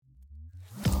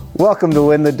Welcome to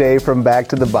Win the Day from Back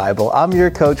to the Bible. I'm your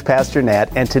coach, Pastor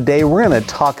Nat, and today we're going to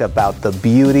talk about the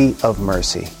beauty of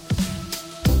mercy.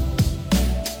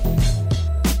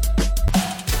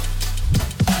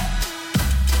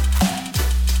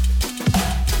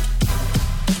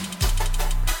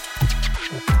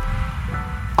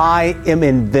 I am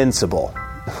invincible.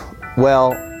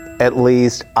 Well, at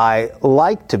least I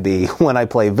like to be when I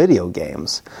play video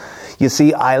games. You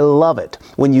see, I love it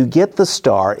when you get the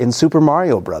star in Super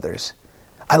Mario Brothers.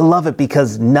 I love it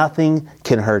because nothing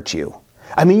can hurt you.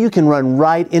 I mean, you can run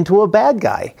right into a bad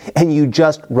guy, and you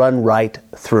just run right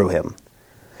through him.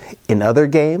 In other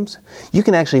games, you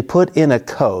can actually put in a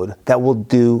code that will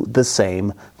do the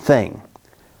same thing.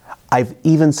 I've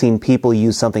even seen people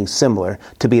use something similar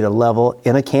to beat a level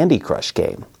in a Candy Crush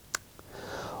game.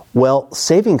 Well,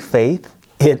 Saving Faith,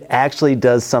 it actually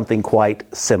does something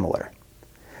quite similar.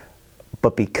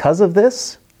 But because of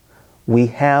this, we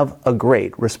have a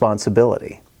great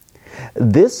responsibility.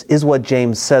 This is what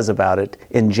James says about it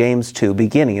in James 2,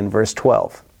 beginning in verse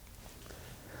 12.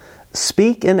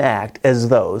 Speak and act as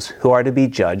those who are to be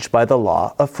judged by the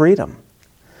law of freedom.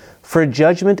 For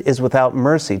judgment is without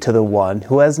mercy to the one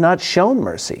who has not shown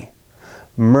mercy.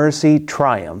 Mercy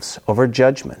triumphs over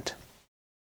judgment.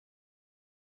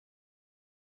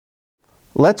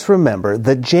 Let's remember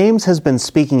that James has been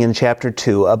speaking in chapter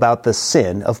 2 about the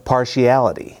sin of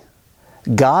partiality.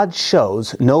 God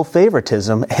shows no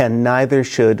favoritism, and neither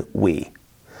should we.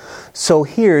 So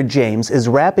here James is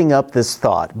wrapping up this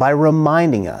thought by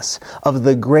reminding us of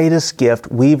the greatest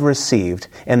gift we've received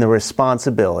and the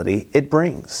responsibility it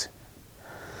brings.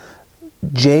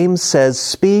 James says,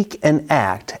 speak and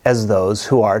act as those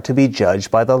who are to be judged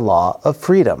by the law of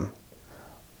freedom.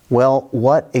 Well,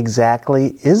 what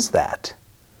exactly is that?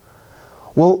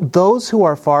 Well, those who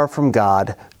are far from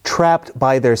God, trapped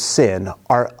by their sin,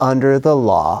 are under the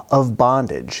law of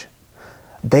bondage.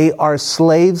 They are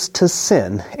slaves to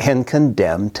sin and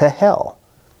condemned to hell.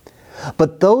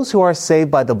 But those who are saved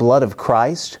by the blood of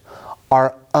Christ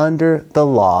are under the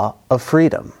law of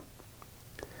freedom.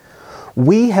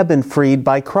 We have been freed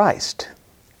by Christ,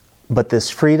 but this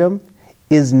freedom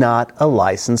is not a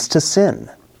license to sin.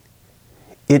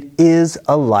 It is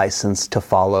a license to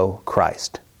follow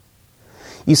Christ.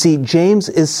 You see, James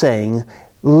is saying,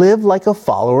 live like a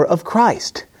follower of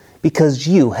Christ, because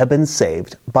you have been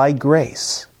saved by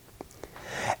grace.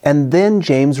 And then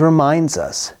James reminds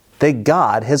us that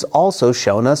God has also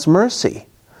shown us mercy.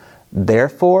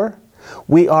 Therefore,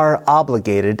 we are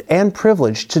obligated and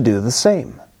privileged to do the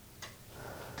same.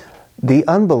 The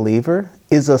unbeliever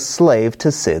is a slave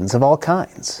to sins of all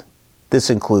kinds.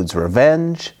 This includes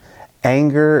revenge,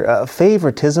 anger,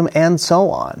 favoritism, and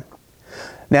so on.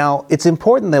 Now, it's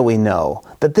important that we know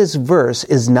that this verse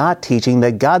is not teaching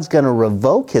that God's going to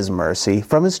revoke His mercy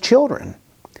from His children,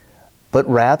 but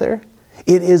rather,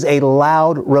 it is a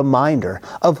loud reminder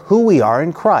of who we are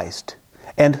in Christ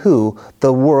and who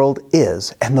the world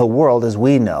is, and the world, as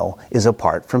we know, is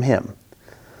apart from Him.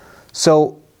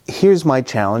 So, here's my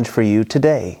challenge for you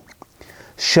today.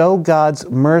 Show God's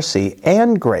mercy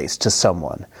and grace to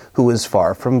someone who is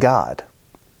far from God.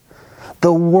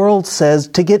 The world says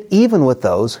to get even with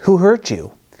those who hurt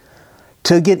you,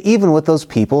 to get even with those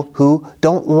people who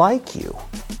don't like you.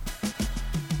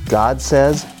 God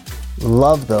says,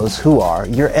 love those who are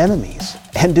your enemies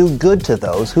and do good to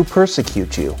those who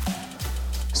persecute you.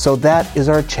 So that is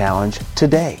our challenge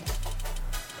today.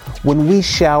 When we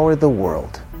shower the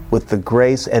world with the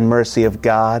grace and mercy of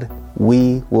God,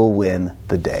 we will win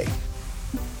the day.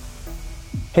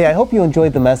 Hey, I hope you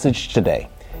enjoyed the message today.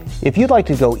 If you'd like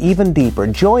to go even deeper,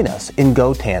 join us in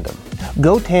Go Tandem.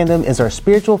 Go Tandem is our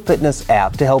spiritual fitness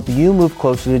app to help you move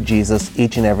closer to Jesus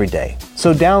each and every day.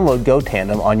 So download Go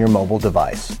Tandem on your mobile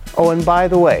device. Oh, and by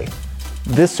the way,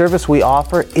 this service we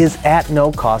offer is at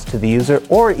no cost to the user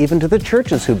or even to the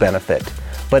churches who benefit,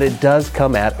 but it does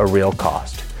come at a real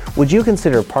cost. Would you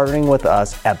consider partnering with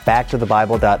us at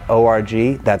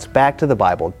backtothebible.org? That's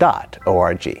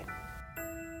backtothebible.org.